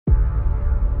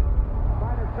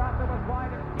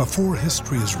Before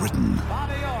history is written,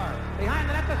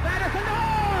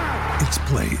 it's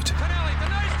played.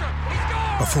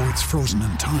 Before it's frozen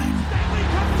in time,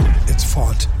 it's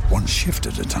fought one shift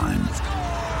at a time.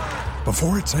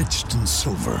 Before it's etched in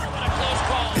silver,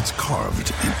 it's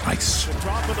carved in ice.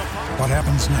 What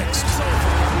happens next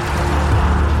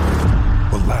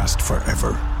will last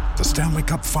forever. The Stanley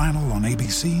Cup Final on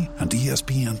ABC and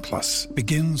ESPN Plus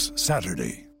begins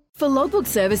Saturday. For logbook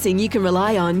servicing you can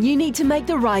rely on, you need to make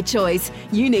the right choice.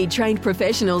 You need trained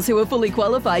professionals who are fully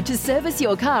qualified to service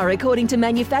your car according to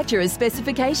manufacturer's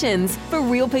specifications. For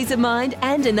real peace of mind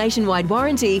and a nationwide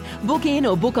warranty, book in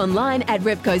or book online at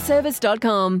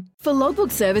repcoservice.com. For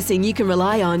logbook servicing you can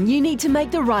rely on, you need to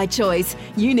make the right choice.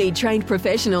 You need trained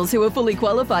professionals who are fully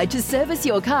qualified to service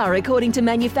your car according to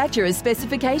manufacturer's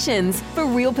specifications. For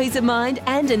real peace of mind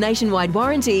and a nationwide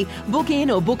warranty, book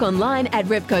in or book online at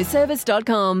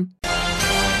repcoservice.com.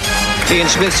 Ian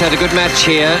Smith's had a good match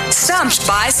here. Stumped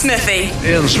by Smithy.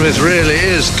 Ian Smith really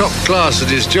is top class at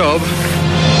his job.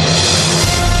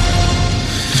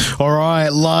 All right,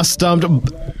 last stumped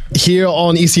here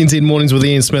on SENZ Mornings with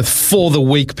Ian Smith for the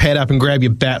week. Pad up and grab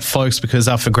your bat, folks, because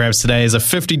up for grabs today is a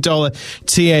 $50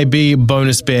 TAB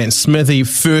bonus bet. And Smithy,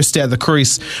 first at the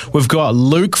crease, we've got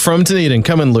Luke from Dunedin.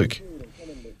 Come in, Luke.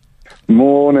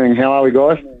 Morning. How are we,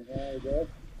 guys?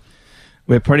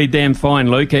 We're pretty damn fine,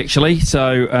 Luke, actually.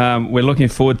 So we're looking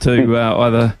forward to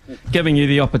either giving you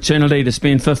the opportunity to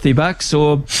spend $50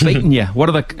 or beating you. What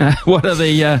are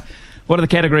the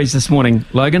categories this morning,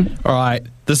 Logan? All right,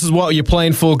 this is what you're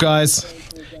playing for, guys.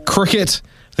 Cricket,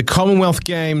 the Commonwealth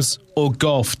Games, or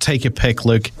golf. Take your pick,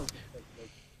 Luke.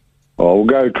 Oh, we'll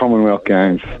go Commonwealth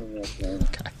Games.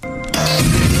 Okay.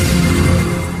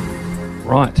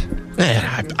 Right.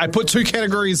 Man, I put two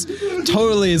categories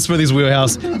totally in Smithy's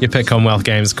wheelhouse. You pick Commonwealth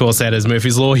Games. Of course, that is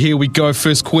Murphy's Law. Here we go.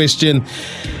 First question.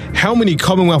 How many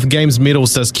Commonwealth Games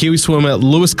medals does Kiwi swimmer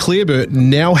Lewis Clareburt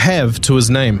now have to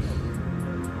his name?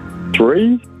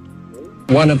 3?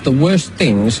 One of the worst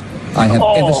things I have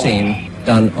ever seen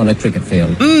done on a cricket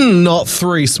field. Not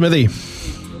 3. Smithy.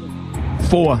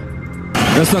 4.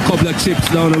 Just a couple of chips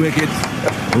down the wicket,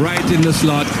 right in the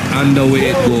slot, and away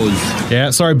it goes. Yeah,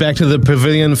 sorry, back to the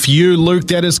pavilion for you, Luke.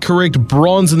 That is correct.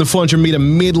 Bronze in the 400-metre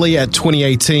medley at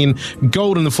 2018.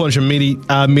 Gold in the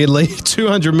 400-metre medley.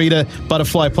 200-metre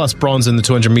butterfly plus bronze in the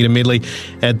 200-metre medley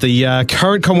at the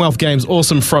current Commonwealth Games.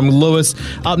 Awesome from Lewis.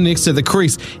 Up next at the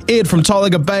crease, Ed from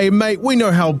Tolaga Bay. Mate, we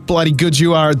know how bloody good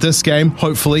you are at this game,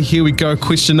 hopefully. Here we go.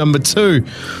 Question number 2.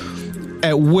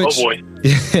 At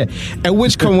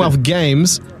which Commonwealth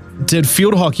Games did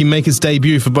field hockey make its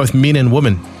debut for both men and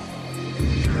women?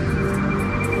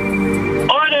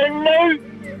 I don't know.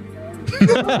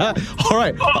 All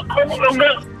right.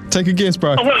 Take a guess,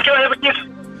 bro. I'm going to have a guess.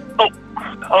 Oh,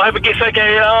 I'll have a guess.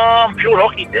 Okay, field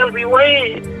hockey. That'll be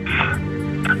weird.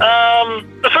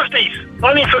 The 50s.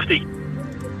 1950.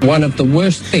 One of the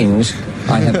worst things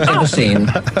I have ever seen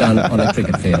done on a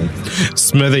cricket field.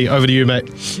 Smithy, over to you, mate.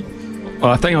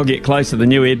 Well, I think I'll get closer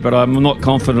than you, Ed, but I'm not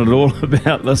confident at all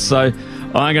about this. So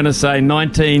I'm going to say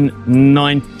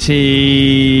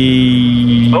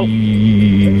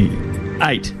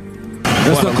 1998.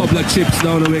 Just a couple of chips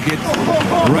down the wicket,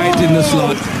 right in the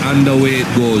slot, and away it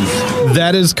goes.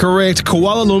 That is correct.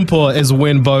 Kuala Lumpur is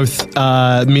when both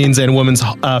men's and women's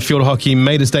field hockey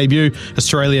made its debut.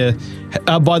 Australia,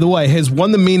 by the way, has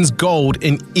won the men's gold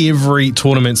in every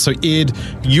tournament. So, Ed,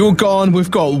 you're gone.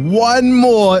 We've got one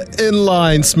more in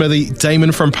line. Smithy,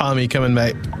 Damon from Palmy, come in,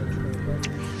 mate.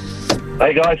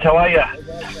 Hey, guys, how are you?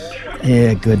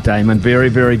 Yeah, good, Damon. Very,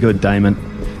 very good, Damon.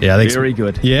 Yeah, very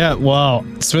good. Yeah, wow.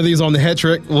 Smithy's on the hat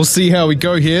trick. We'll see how we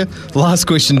go here. Last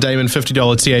question, Damon.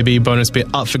 $50 TAB bonus bet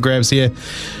up for grabs here.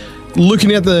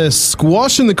 Looking at the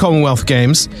squash in the Commonwealth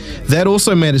Games, that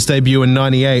also made its debut in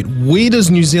 98. Where does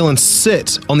New Zealand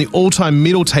sit on the all-time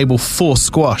medal table for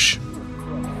squash?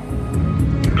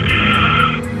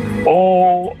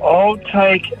 Oh, I'll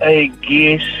take a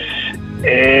guess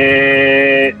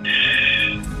at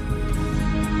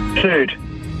 3rd.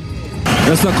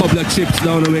 Just a couple of chips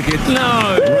down the wicket.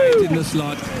 No! Right in the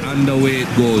slot, and away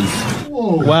it goes.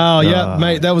 Wow, yeah,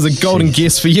 mate, that was a golden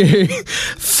guess for you.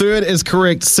 3rd is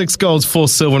correct. 6 golds, 4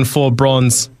 silver, and 4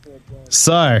 bronze.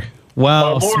 So,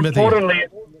 wow, Smithy.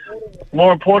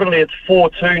 More importantly, it's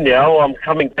 4-2 now. I'm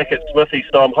coming back at Smithy,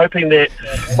 so I'm hoping that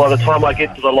by the time I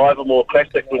get to the Livermore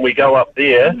Classic, when we go up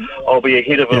there, I'll be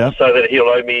ahead of him so that he'll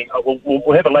owe me.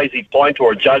 We'll have a lazy pint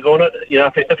or a jug on it, you know,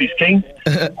 if he's keen.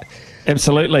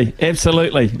 Absolutely. I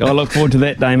look forward to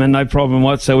that, Damon. No problem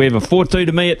whatsoever. 4-2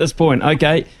 to me at this point.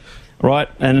 Okay. Right.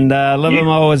 And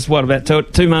Livermore is, about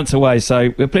 2 months away, so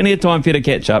we've plenty of time for you to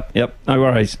catch up. Yep. No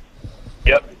worries.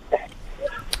 Yep.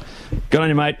 Good on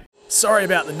you, mate. Sorry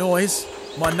about the noise.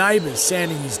 My neighbour's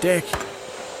sanding his deck.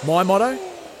 My motto?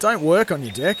 Don't work on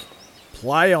your deck.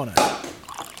 Play on it.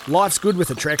 Life's good with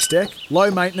a Trex deck. Low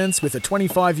maintenance with a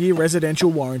 25-year residential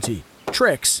warranty.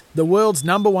 Trex, the world's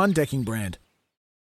 #1 decking brand.